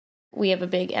We have a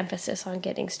big emphasis on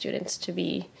getting students to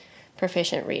be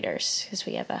proficient readers because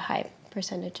we have a high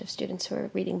percentage of students who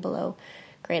are reading below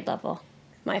grade level.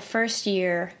 My first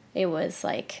year, it was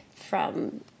like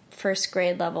from first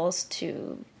grade levels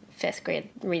to fifth grade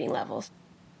reading levels.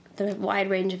 The wide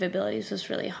range of abilities was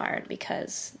really hard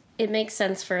because it makes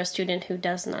sense for a student who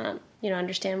does not,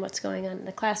 understand what's going on in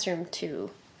the classroom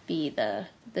to be the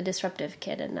disruptive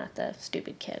kid and not the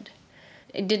stupid kid.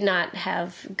 It did not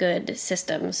have good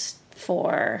systems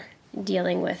for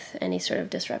dealing with any sort of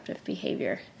disruptive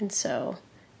behavior. And so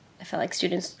I felt like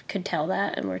students could tell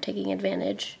that and were taking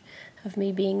advantage of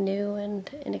me being new and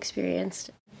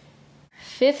inexperienced.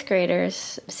 Fifth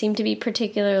graders seem to be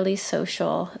particularly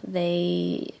social.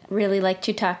 They really like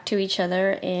to talk to each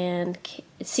other and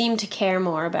seem to care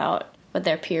more about what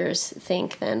their peers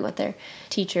think than what their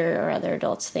teacher or other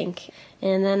adults think.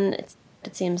 And then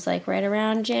it seems like right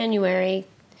around January,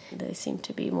 they seem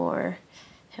to be more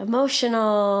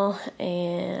emotional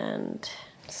and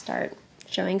start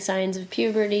showing signs of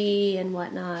puberty and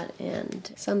whatnot. And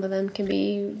some of them can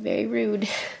be very rude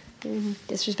and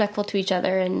disrespectful to each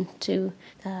other and to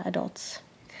adults.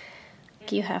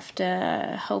 You have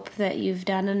to hope that you've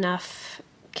done enough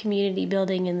community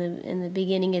building in the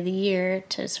beginning of the year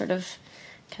to sort of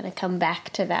kind of come back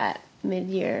to that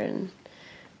mid-year and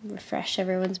refresh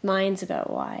everyone's minds about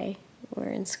why we're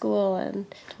in school and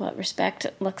what respect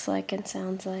looks like and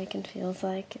sounds like and feels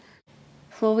like.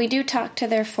 Well, we do talk to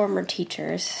their former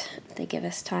teachers. They give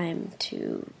us time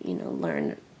to,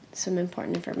 learn some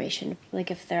important information. Like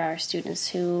if there are students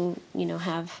who,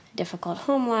 have difficult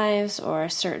home lives or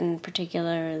certain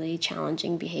particularly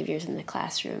challenging behaviors in the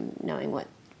classroom, knowing what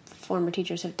former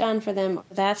teachers have done for them,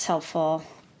 that's helpful.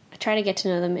 I try to get to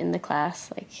know them in the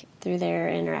class, like through their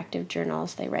interactive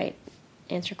journals. They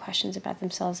answer questions about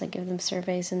themselves. I give them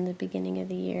surveys in the beginning of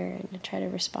the year, and I try to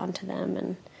respond to them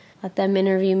and let them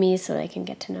interview me so they can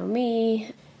get to know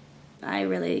me. I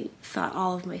really thought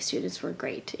all of my students were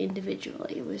great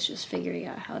individually. It was just figuring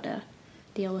out how to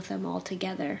deal with them all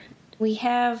together. We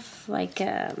have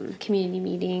community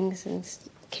meetings and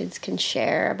kids can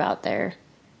share about their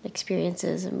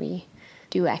experiences, and we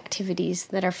do activities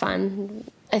that are fun.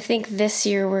 I think this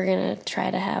year we're going to try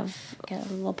to have a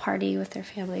little party with their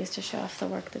families to show off the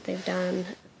work that they've done.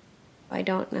 I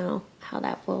don't know how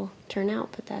that will turn out,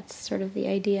 but that's sort of the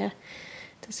idea,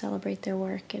 to celebrate their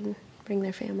work and bring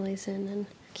their families in and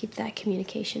keep that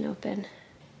communication open.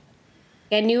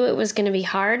 I knew it was going to be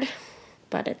hard,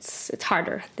 but it's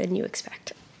harder than you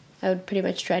expect. I would pretty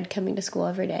much dread coming to school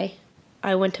every day.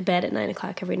 I went to bed at 9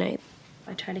 o'clock every night.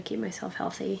 I try to keep myself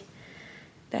healthy.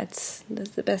 That's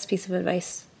the best piece of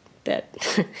advice that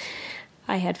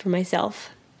I had for myself.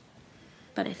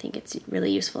 But I think it's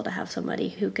really useful to have somebody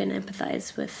who can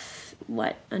empathize with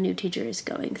what a new teacher is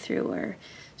going through or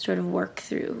sort of work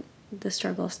through the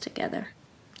struggles together.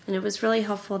 And it was really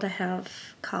helpful to have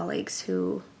colleagues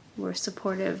who were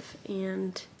supportive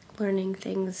and learning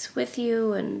things with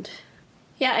you. And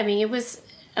it was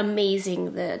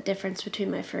amazing, the difference between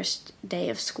my first day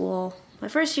of school, my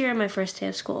first year and my first day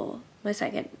of school, my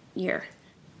second year.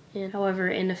 And however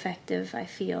ineffective I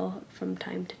feel from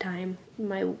time to time,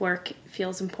 my work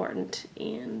feels important,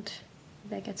 and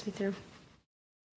that gets me through.